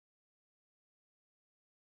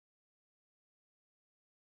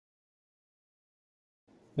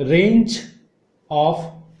range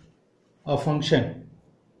of a function.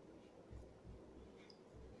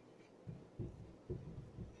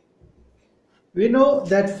 We know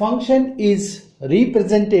that function is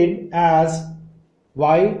represented as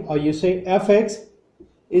y, or you say fx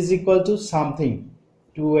is equal to something,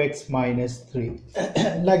 2x minus 3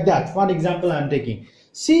 like that. One example I am taking.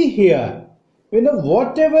 See here, we know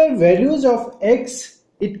whatever values of x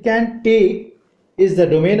it can take is the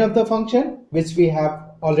domain of the function, which we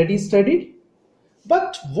have already studied,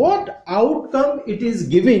 but what outcome it is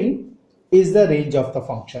giving is the range of the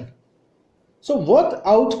function. So what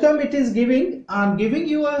outcome it is giving, I am giving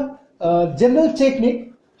you a general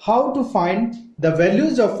technique how to find the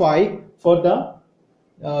values of y for the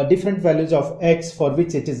different values of x for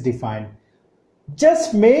which it is defined.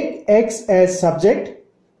 Just make x as subject.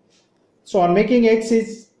 So on making x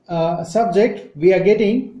is subject, we are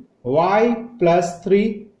getting y plus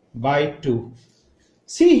 3 by 2.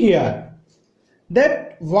 See here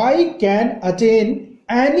that y can attain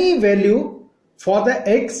any value for the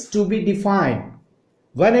x to be defined.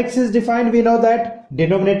 When x is defined, we know that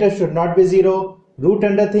denominator should not be 0, root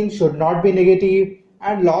under thing should not be negative,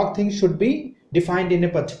 and log thing should be defined in a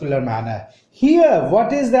particular manner. Here,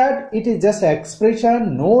 what is that? It is just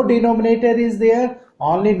expression, no denominator is there,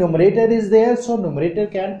 only numerator is there, so numerator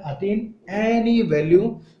can attain any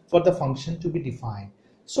value for the function to be defined.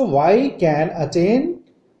 So y can attain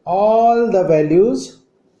all the values.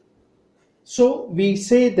 So we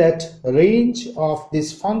say that range of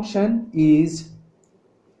this function is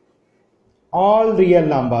all real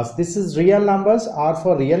numbers. This is real numbers, are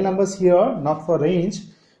for real numbers here, not for range.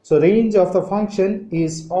 So range of the function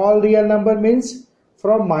is all real number, means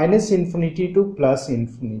from minus infinity to plus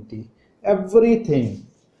infinity, everything.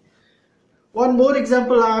 One more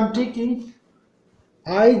example I am taking.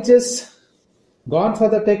 I just gone for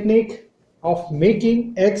the technique of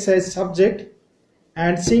making x as subject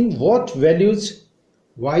and seeing what values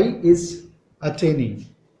y is attaining.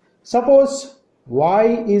 Suppose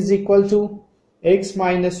y is equal to x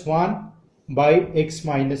minus 1 by x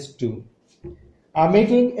minus 2. I am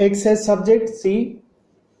making x as subject. See,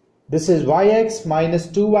 this is yx minus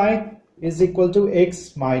 2y is equal to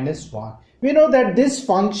x minus 1. We know that this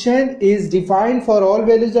function is defined for all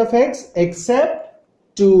values of x except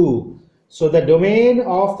 2. So the domain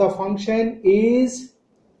of the function is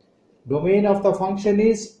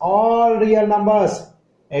all real numbers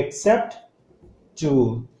except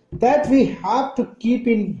 2. That we have to keep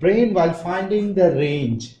in brain while finding the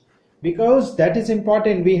range, because that is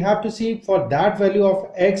important. We have to see for that value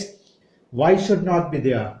of x, y should not be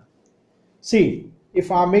there. See,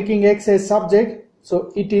 if I am making x as subject,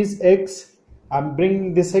 so it is x, I am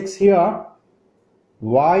bringing this x here,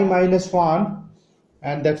 y minus 1,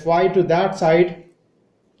 and that y to that side,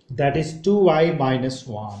 that is 2y minus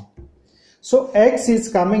 1. So x is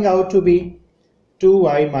coming out to be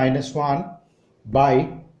 2y minus 1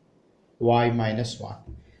 by y minus 1.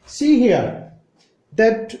 See here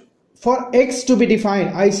that for x to be defined,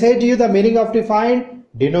 I said to you the meaning of defined,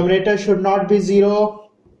 denominator should not be 0,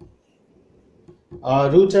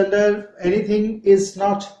 root under anything is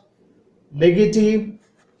not negative.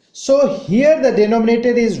 So here the denominator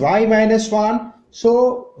is y minus 1,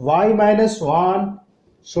 so y minus 1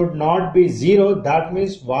 should not be 0, that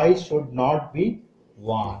means y should not be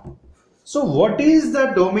 1. So what is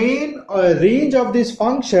the domain or range of this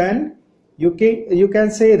function? You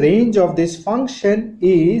can say range of this function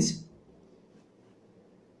is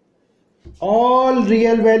all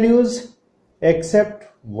real values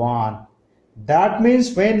except 1. That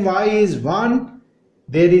means when y is 1,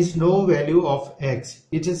 there is no value of x,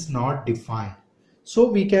 it is not defined. So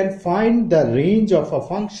we can find the range of a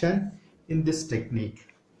function in this technique.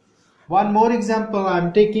 One more example I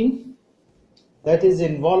am taking, that is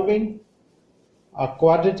involving a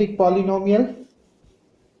quadratic polynomial.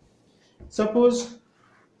 Suppose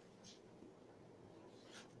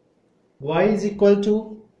y is equal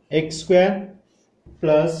to x square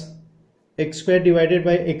plus x square divided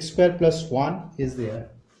by x square plus 1 is there.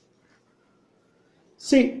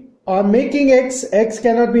 See, on making x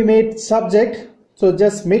cannot be made subject, so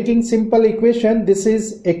just making simple equation, this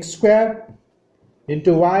is x square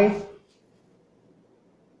into y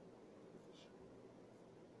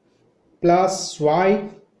plus y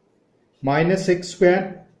minus x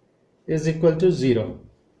square is equal to 0.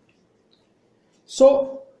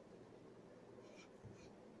 So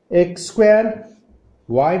x square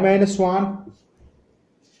y minus 1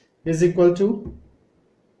 is equal to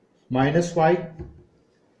minus y.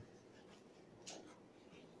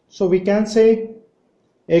 So we can say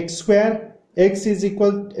x square is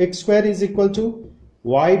equal to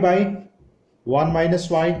y by 1 minus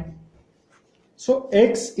y. So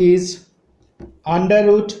x is under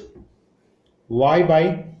root y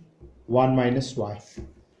by 1 minus y.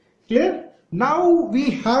 Clear? Now we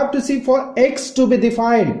have to see, for x to be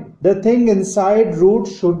defined, the thing inside root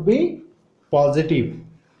should be positive.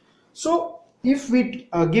 So if we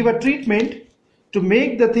give a treatment to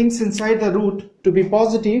make the things inside the root to be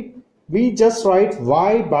positive, we just write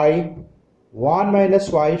y by 1 minus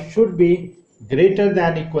y should be greater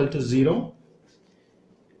than equal to 0.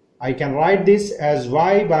 I can write this as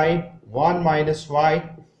y by 1 minus y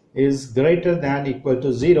is greater than equal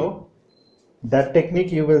to 0. That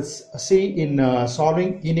technique you will see in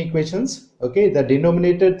solving inequations. Okay, the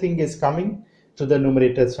denominator thing is coming to the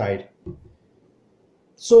numerator side.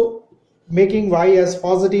 So making y as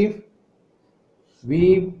positive,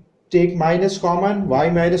 we take minus common,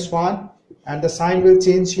 y minus 1, and the sign will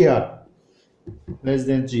change here, less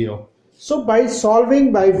than 0. So by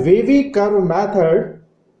solving by wavy curve method,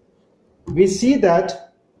 we see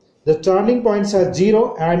that the turning points are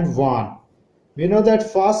 0 and 1. We know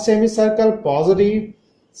that first semicircle positive,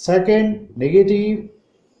 second negative,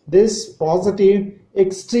 this positive,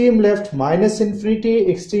 extreme left minus infinity,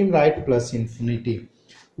 extreme right plus infinity.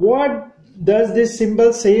 What does this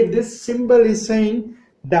symbol say? This symbol is saying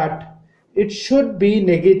that it should be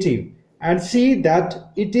negative, and see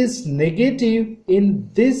that it is negative in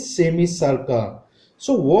this semicircle.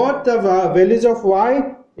 So what the values of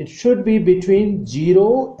y? It should be between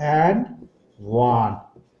 0 and 1.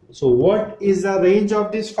 So what is the range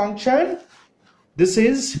of this function? This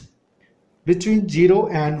is between 0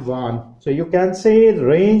 and 1. So you can say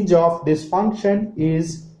range of this function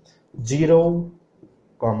is 0,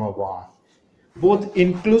 1. Both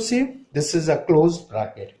inclusive. This is a closed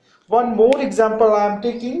bracket. One more example I am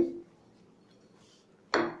taking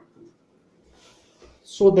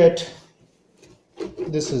so that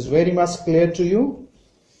this is very much clear to you.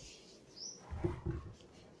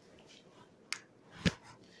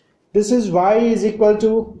 This is y is equal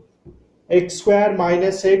to x square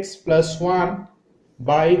minus x plus 1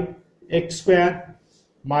 by x square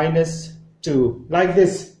minus 2, like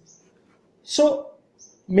this. So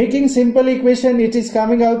making simple equation, it is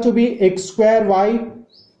coming out to be x square y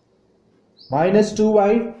minus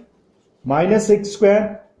 2y minus x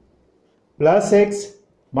square plus x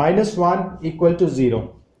minus 1 equal to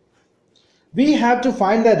 0. We have to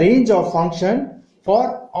find the range of function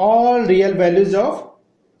for all real values of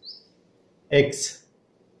x.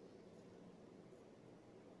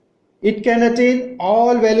 It can attain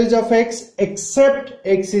all values of x except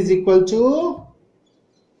x is equal to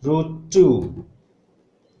root 2.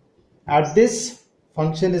 At this,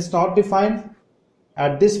 function is not defined.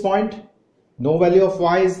 At this point, no value of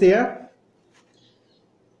y is there.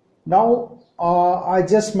 Now I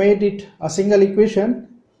just made it a single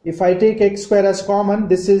equation. If I take x square as common,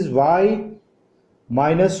 this is y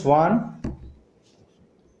minus 1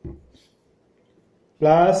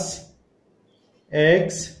 plus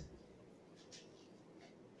x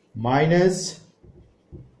minus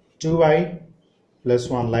 2y plus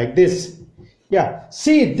 1, like this. Yeah,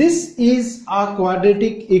 see, this is a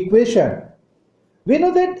quadratic equation. We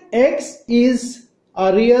know that x is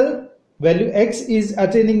a real value, x is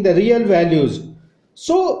attaining the real values.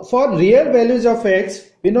 So for real values of x,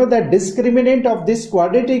 we know that discriminant of this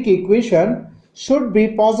quadratic equation should be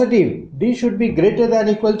positive. D should be greater than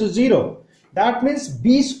equal to 0. That means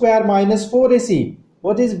b square minus 4ac.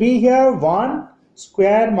 What is b here? 1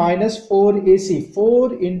 square minus 4ac.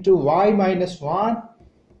 4 into y minus 1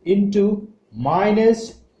 into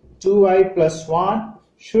minus 2y plus 1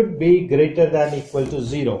 should be greater than equal to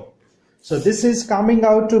 0. So this is coming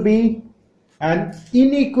out to be an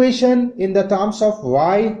inequation in the terms of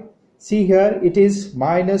y. See here, it is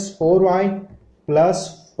minus 4y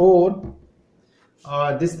plus 4.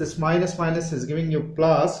 This minus minus is giving you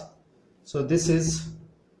plus. So this is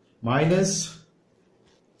minus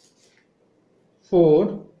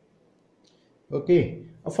 4. Okay.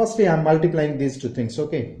 Firstly, I am multiplying these two things.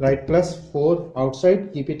 Okay. Write plus 4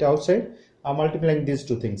 outside. Keep it outside. I am multiplying these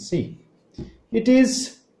two things. See. It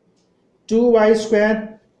is 2y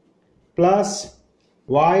square plus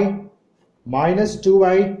y minus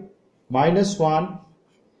 2y minus 1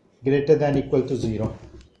 greater than equal to 0.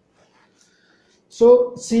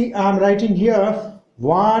 So see, I am writing here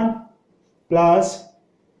 1 plus,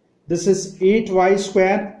 this is 8y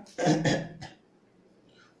square.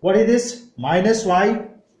 What is this? Minus y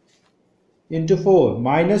into 4,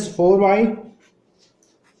 minus 4y,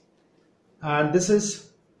 and this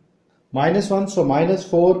is minus 1, so minus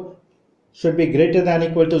 4 should be greater than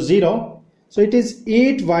equal to 0. So it is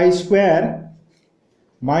 8y square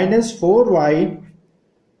minus 4y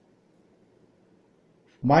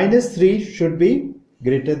minus 3 should be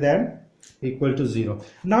greater than equal to 0.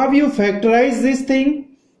 Now you factorize this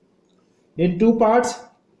thing in two parts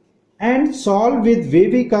and solve with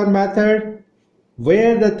wavy curve method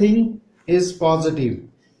where the thing is positive.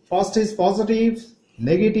 First is positive,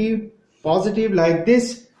 negative, positive, like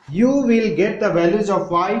this. You will get the values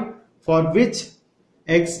of y for which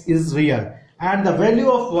x is real, and the value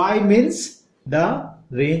of y means the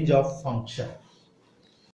range of function.